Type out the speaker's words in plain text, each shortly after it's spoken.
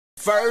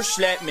First,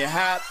 let me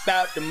hop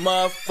out the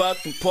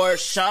motherfucking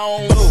Porsche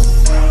on.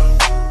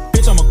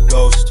 Bitch, I'm a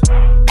ghost.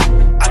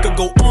 I could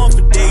go on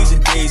for days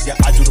and days, yeah,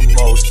 I do the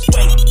most.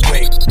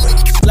 Wait.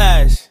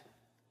 Flash.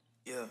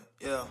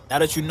 Yeah. Now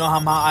that you know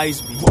how my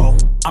eyes be, Whoa.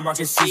 I'm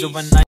rocking C's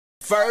overnight.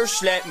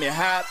 First, let me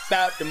hop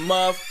out the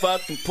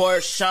motherfucking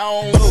Porsche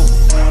on.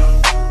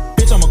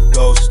 Bitch, I'm a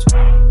ghost.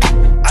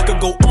 I could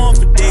go on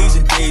for days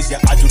and days, yeah,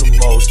 I do the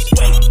most.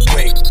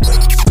 Wait.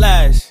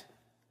 Flash.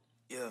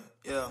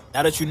 Yeah.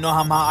 Now that you know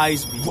how my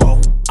eyes be,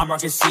 Whoa. I'm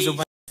rocking C's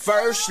overnight.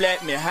 First,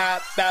 let me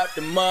hop out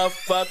the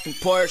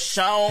motherfucking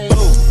Porsche on.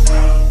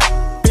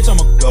 Bitch, I'm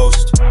a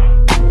ghost.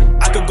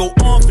 I could go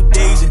on for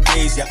days and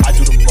days, yeah, I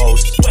do the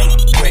most.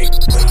 Wait.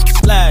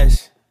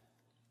 Flash.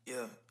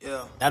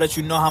 Yeah. Now that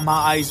you know how my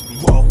eyes be,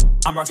 Whoa.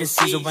 I'm rocking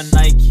C's over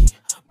Nike.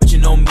 But you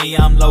know me,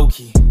 I'm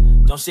low-key.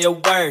 Don't say a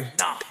word,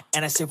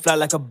 and I say fly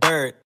like a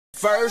bird.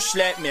 First,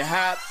 let me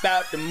hop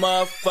out the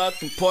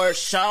motherfucking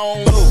Porsche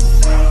on.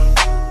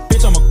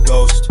 Bitch, I'm a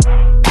ghost.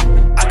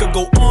 I could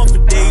go on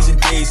for days and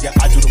days, yeah,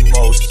 I do the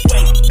most.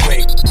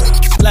 Wait.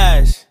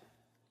 Flash.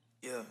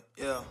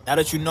 Yeah. Now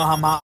that you know how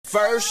my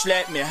First,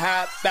 let me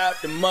hop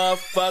out the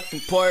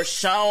motherfucking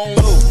Porsche on.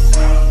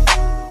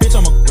 Bitch,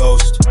 I'm a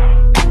ghost.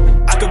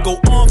 I could go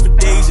on for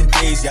days and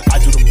days, yeah, I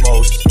do the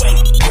most.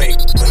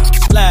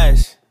 Wait.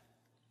 Flash.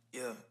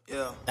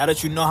 Yeah. Now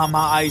that you know how my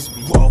eyes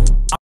be, Whoa.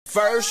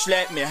 First,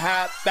 let me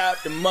hop out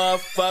the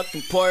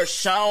motherfucking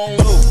Porsche on.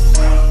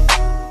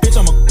 Bitch,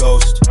 I'm a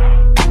ghost.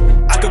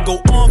 I could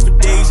go on for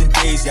days and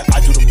days, yeah,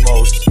 I do the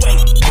most.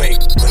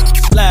 Wait.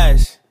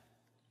 Flash.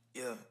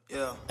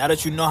 Yeah. Now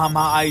that you know how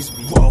my eyes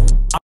be, Whoa.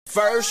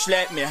 First,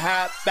 let me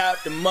hop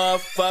out the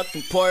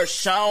motherfucking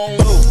Porsche on.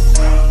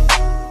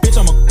 Bitch,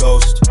 I'm a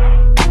ghost.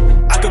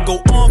 I could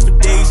go on for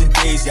days and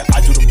days, yeah,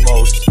 I do the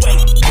most.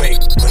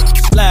 Wait.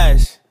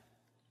 Flash.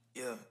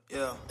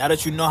 Yeah. Now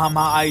that you know how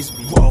my eyes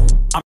be, Whoa.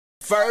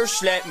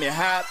 First, let me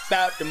hop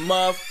out the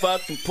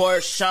motherfucking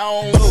Porsche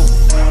on.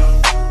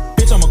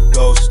 Bitch, I'm a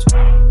ghost.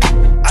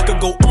 I could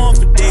go on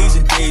for days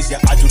and days, yeah,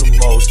 I do the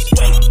most.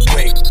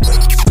 Wait.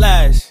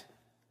 Flash.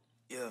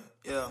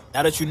 Yeah.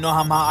 Now that you know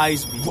how my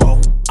eyes be,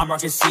 Whoa. I'm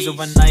rocking C's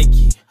over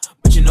Nike.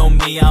 But you know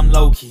me, I'm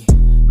low-key.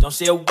 Don't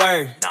say a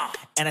word,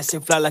 and I say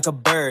fly like a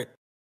bird.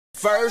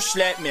 First,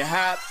 let me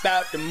hop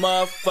out the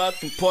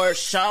motherfucking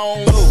Porsche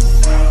on.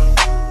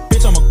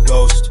 Bitch, I'm a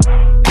ghost.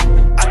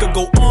 I could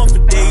go on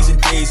for days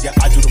and days, yeah,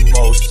 I do the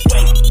most.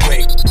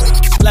 Wait.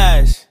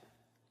 Flash.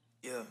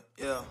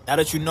 Yeah. Now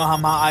that you know how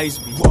my eyes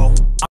be, Whoa.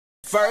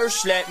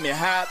 First, let me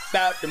hop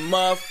out the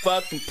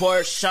motherfucking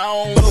Porsche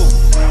on.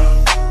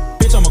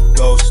 Bitch, I'm a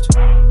ghost.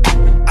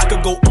 I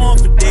could go on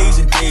for days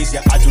and days,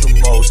 yeah, I do the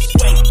most.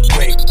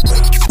 Wait.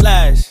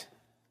 Flash.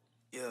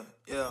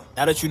 Yeah.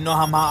 Now that you know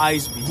how my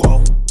eyes be,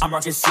 Whoa. I'm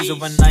rocking C's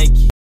over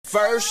Nike.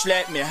 First,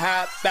 let me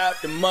hop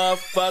out the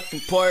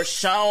motherfucking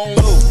Porsche on.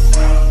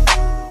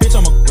 Bitch,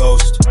 I'm a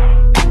ghost.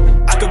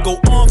 I could go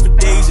on for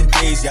days and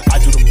days, yeah, I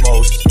do the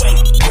most.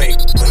 Wait.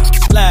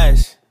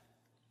 Flash.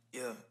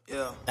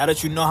 Yeah. Now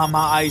that you know how my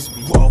eyes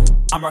be, Whoa.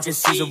 I'm rocking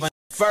C's over.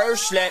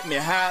 First, let me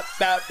hop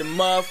out the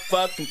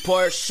motherfucking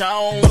Porsche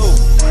on.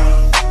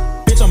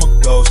 Bitch, I'm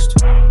a ghost.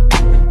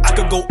 I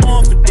could go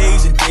on for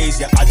days and days,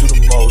 yeah, I do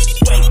the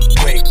most.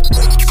 Wait.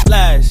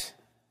 Flash.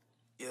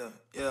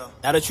 Yeah.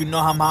 Now that you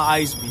know how my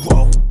eyes be,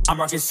 Whoa. I'm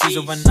rocking C's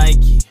over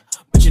Nike.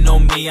 But you know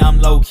me, I'm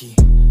low-key.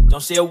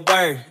 Don't say a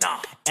word,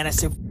 and I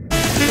say